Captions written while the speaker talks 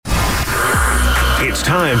It's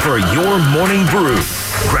time for your Morning Brew.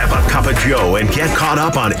 Grab a cup of Joe and get caught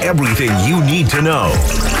up on everything you need to know.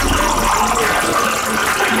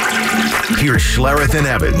 Here's Schlereth and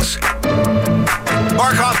Evans.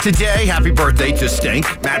 Mark off today. Happy birthday to Stink.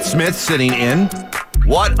 Matt Smith sitting in.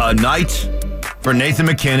 What a night for Nathan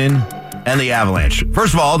MacKinnon and the Avalanche.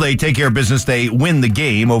 First of all, they take care of business. They win the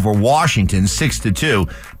game over Washington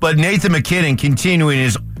 6-2. But Nathan MacKinnon continuing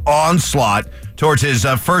his onslaught towards his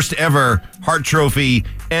first ever Hart Trophy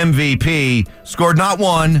MVP. Scored not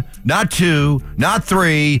one, not two, not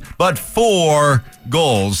three, but 4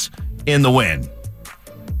 goals in the win.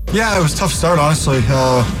 Yeah, it was a tough start, honestly. It's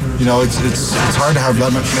hard to have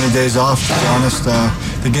that many days off, to be honest.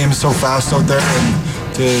 The game is so fast out there,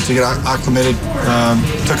 and to get acclimated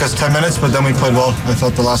took us 10 minutes, but then we played well, I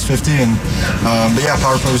thought, the last 50. But yeah,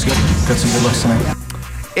 power play was good. Got some good looks tonight.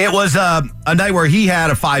 It was a night where he had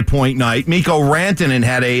a 5-point night. Mikko Rantanen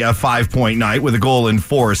had a 5-point night with a goal and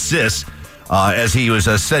 4 assists as he was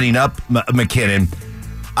setting up MacKinnon.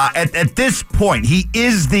 At this point, he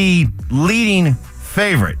is the leading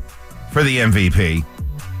favorite for the MVP.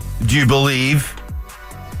 Do you believe?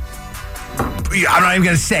 I'm not even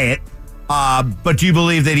going to say it, but do you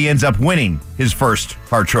believe that he ends up winning his first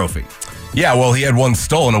Hart Trophy? Yeah, well, he had one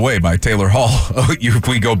stolen away by Taylor Hall. If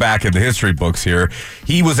we go back in the history books here,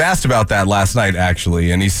 he was asked about that last night,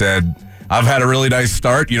 actually, and he said, I've had a really nice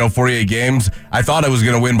start, 48 games. I thought I was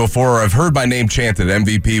going to win before. I've heard my name chanted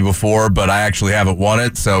MVP before, but I actually haven't won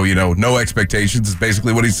it. So, no expectations is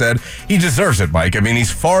basically what he said. He deserves it, Mike. I mean,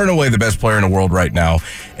 he's far and away the best player in the world right now.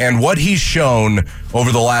 And what he's shown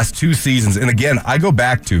over the last 2 seasons, and again, I go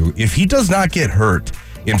back to, if he does not get hurt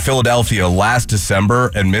in Philadelphia last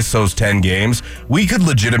December and miss those 10 games, we could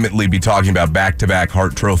legitimately be talking about back-to-back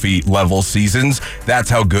Hart Trophy level seasons. That's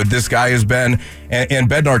how good this guy has been. And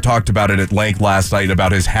Bednar talked about it at length last night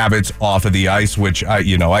about his habits off of the ice, which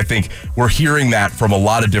I think we're hearing that from a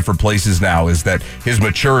lot of different places now, is that his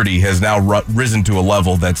maturity has now risen to a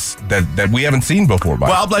level that we haven't seen before.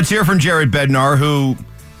 Mike. Well, let's hear from Jared Bednar, who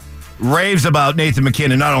raves about Nathan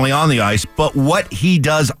MacKinnon, not only on the ice, but what he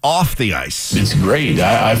does off the ice. It's great.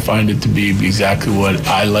 I find it to be exactly what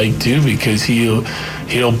I like to, because he'll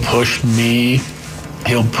push me,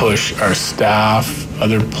 he'll push our staff,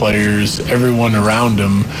 other players, everyone around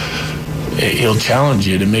him. He'll challenge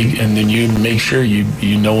you and then you make sure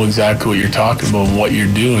you know exactly what you're talking about and what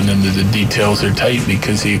you're doing, and the details are tight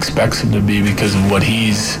because he expects them to be, because of what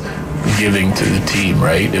he's giving to the team,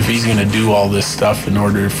 right? If he's going to do all this stuff in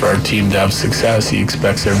order for our team to have success, he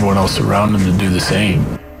expects everyone else around him to do the same.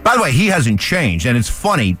 By the way, he hasn't changed, and it's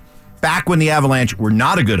funny, back when the Avalanche were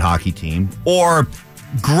not a good hockey team or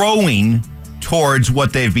growing towards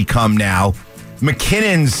what they've become now,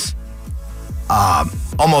 McKinnon's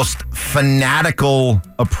almost fanatical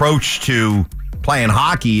approach to playing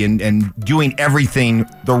hockey and doing everything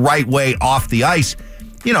the right way off the ice,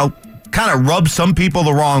 kind of rubbed some people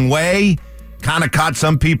the wrong way, kind of caught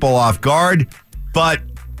some people off guard, but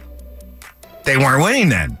they weren't winning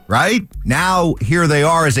then, right? Now, here they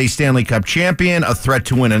are as a Stanley Cup champion, a threat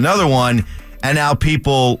to win another one, and now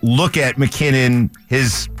people look at MacKinnon,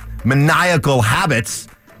 his maniacal habits,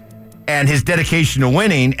 and his dedication to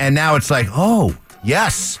winning, and now it's like, oh,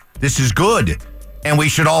 yes, this is good, and we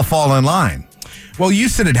should all fall in line. Well, you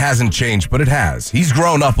said it hasn't changed, but it has. He's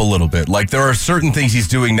grown up a little bit. Like, there are certain things he's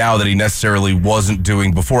doing now that he necessarily wasn't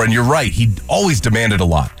doing before. And you're right. He always demanded a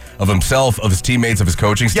lot of himself, of his teammates, of his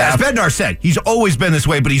coaching staff. Yeah, as Bednar said, he's always been this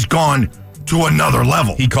way, but he's gone to another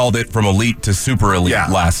level. He called it from elite to super elite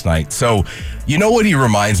last night. So, you know what he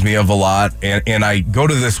reminds me of a lot? And I go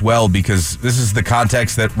to this well because this is the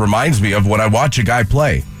context that reminds me of when I watch a guy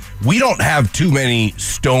play. We don't have too many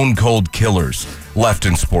stone-cold killers left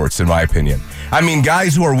in sports, in my opinion. I mean,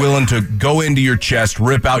 guys who are willing to go into your chest,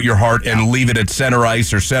 rip out your heart, and leave it at center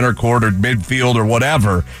ice or center court or midfield or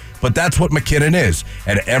whatever. But that's what MacKinnon is.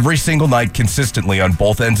 And every single night, consistently on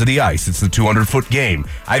both ends of the ice, it's the 200-foot game.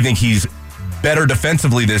 I think he's better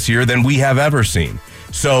defensively this year than we have ever seen.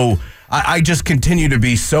 So I just continue to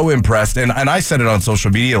be so impressed. And I said it on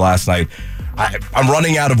social media last night. I'm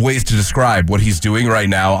running out of ways to describe what he's doing right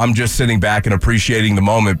now. I'm just sitting back and appreciating the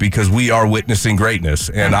moment because we are witnessing greatness,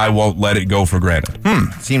 and I won't let it go for granted.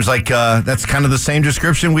 Seems like that's kind of the same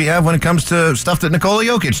description we have when it comes to stuff that Nikola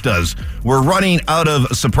Jokic does. We're running out of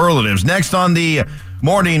superlatives. Next on the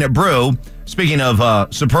Morning Brew, speaking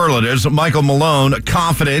of superlatives, Michael Malone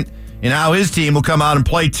confident in how his team will come out and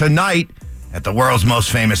play tonight at the world's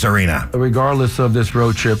most famous arena. Regardless of this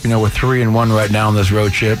road trip, we're 3-1 right now on this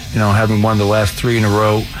road trip, having won the last 3 in a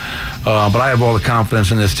row. But I have all the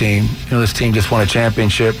confidence in this team. This team just won a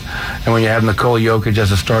championship, and when you have Nikola Jokic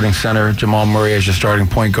as a starting center, Jamal Murray as your starting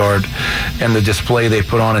point guard, and the display they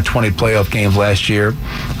put on in 20 playoff games last year,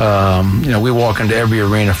 we walk into every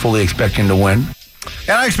arena fully expecting to win.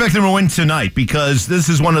 And I expect them to win tonight because this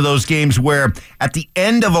is one of those games where at the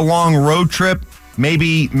end of a long road trip,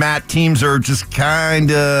 maybe, Matt, teams are just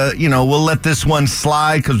kind of, we'll let this one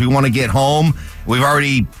slide because we want to get home. We've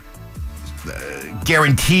already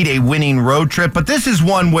guaranteed a winning road trip. But this is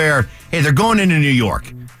one where, hey, they're going into New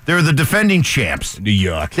York. They're the defending champs. New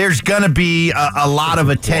York. There's going to be a lot of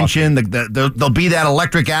attention. There'll be that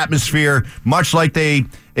electric atmosphere, much like they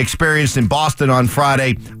experienced in Boston on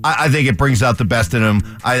Friday. I think it brings out the best in them.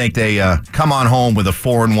 I think they come on home with a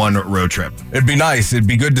 4-1 road trip. It'd be nice. It'd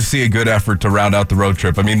be good to see a good effort to round out the road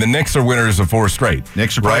trip. I mean, the Knicks are winners of 4 straight.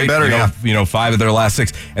 Knicks are probably better, yeah. 5 of their last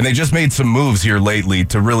 6. And they just made some moves here lately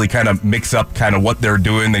to really kind of mix up kind of what they're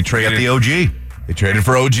doing. They traded the OG. They traded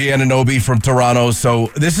for OG Anunoby from Toronto, so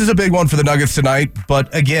this is a big one for the Nuggets tonight.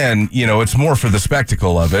 But again, it's more for the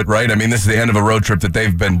spectacle of it, right? I mean, this is the end of a road trip that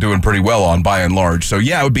they've been doing pretty well on by and large. So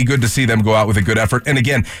yeah, it would be good to see them go out with a good effort. And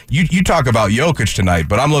again, you talk about Jokic tonight,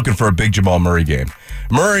 but I'm looking for a big Jamal Murray game.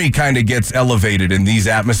 Murray kind of gets elevated in these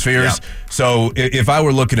atmospheres. Yep. So if I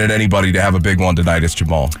were looking at anybody to have a big one tonight, it's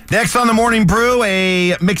Jamal. Next on the Morning Brew,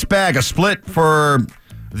 a mixed bag, a split for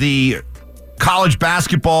the college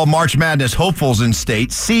basketball March Madness hopefuls in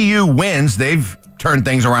state. CU wins. They've turned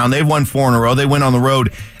things around. They've won 4 in a row. They win on the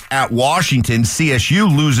road at Washington.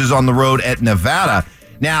 CSU loses on the road at Nevada.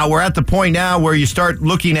 Now, we're at the point now where you start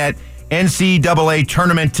looking at NCAA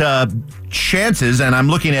tournament chances, and I'm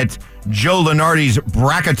looking at Joe Lunardi's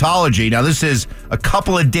bracketology. Now, this is a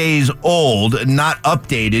couple of days old, not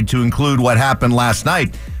updated to include what happened last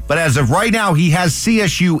night. But as of right now, he has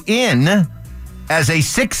CSU in as a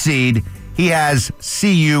 6 seed. He has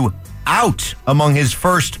CU out among his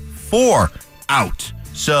first 4 out.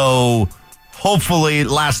 So hopefully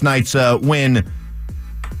last night's win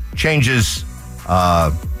changes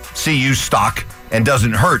CU's stock and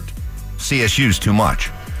doesn't hurt CSU's too much.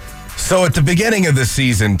 So at the beginning of the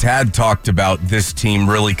season, Tad talked about this team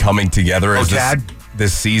really coming together as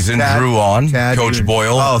this season drew on. Coach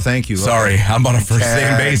Boyle. Oh, thank you. Sorry, okay. I'm on a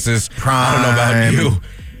first-name basis. I don't know about you.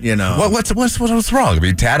 What's wrong? I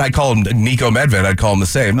mean, Tad, I call him Nico Medved. I'd call him the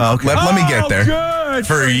same. Okay. Let me get there. Good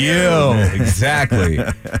for you. Exactly.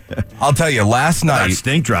 I'll tell you, last night. Not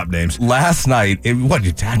stink drop names. Last night, what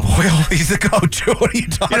did Tad Boyle? He's the coach. What are you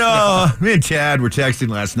talking about? Me and Tad were texting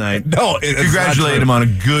last night. No, congratulate him on a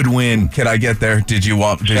good win. Can I get there? Did you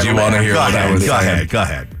want to hear what I was saying? Go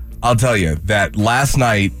ahead. I'll tell you that last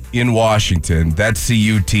night in Washington, that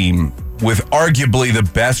CU team, with arguably the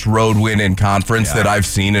best road win in conference that I've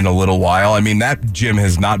seen in a little while. I mean, that gym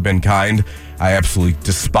has not been kind. I absolutely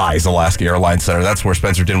despise Alaska Airlines Center. That's where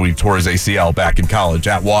Spencer Dinwiddie tore his ACL back in college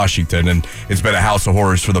at Washington, and it's been a house of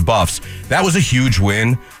horrors for the Buffs. That was a huge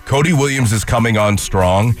win. Cody Williams is coming on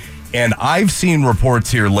strong, and I've seen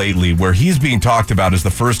reports here lately where he's being talked about as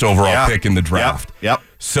the first overall pick in the draft. Yep.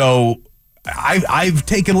 So I've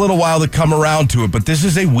taken a little while to come around to it, but this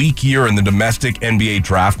is a weak year in the domestic NBA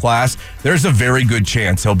draft class. There's a very good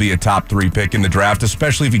chance he'll be a top 3 pick in the draft,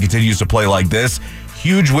 especially if he continues to play like this.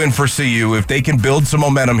 Huge win for CU. If they can build some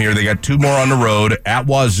momentum here, they got 2 more on the road at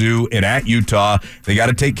Wazoo and at Utah. They got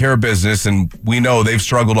to take care of business, and we know they've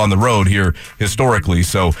struggled on the road here historically.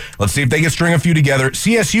 So let's see if they can string a few together.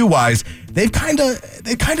 CSU-wise, they've kind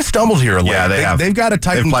of stumbled here a little. Yeah, they have. They've got to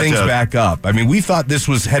tighten things back up. I mean, we thought this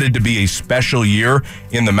was headed to be a special year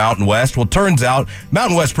in the Mountain West. Well, turns out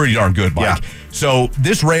Mountain West pretty darn good, Mike. Yeah. So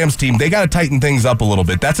this Rams team, they got to tighten things up a little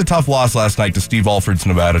bit. That's a tough loss last night to Steve Alford's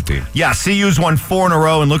Nevada team. Yeah, CU's won 4 in a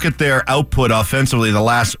row, and look at their output offensively the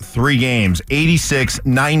last 3 games, 86,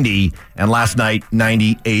 90, and last night,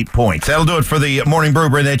 98 points. That'll do it for the Morning Brew.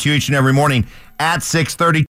 Bring that to you each and every morning at 6:30.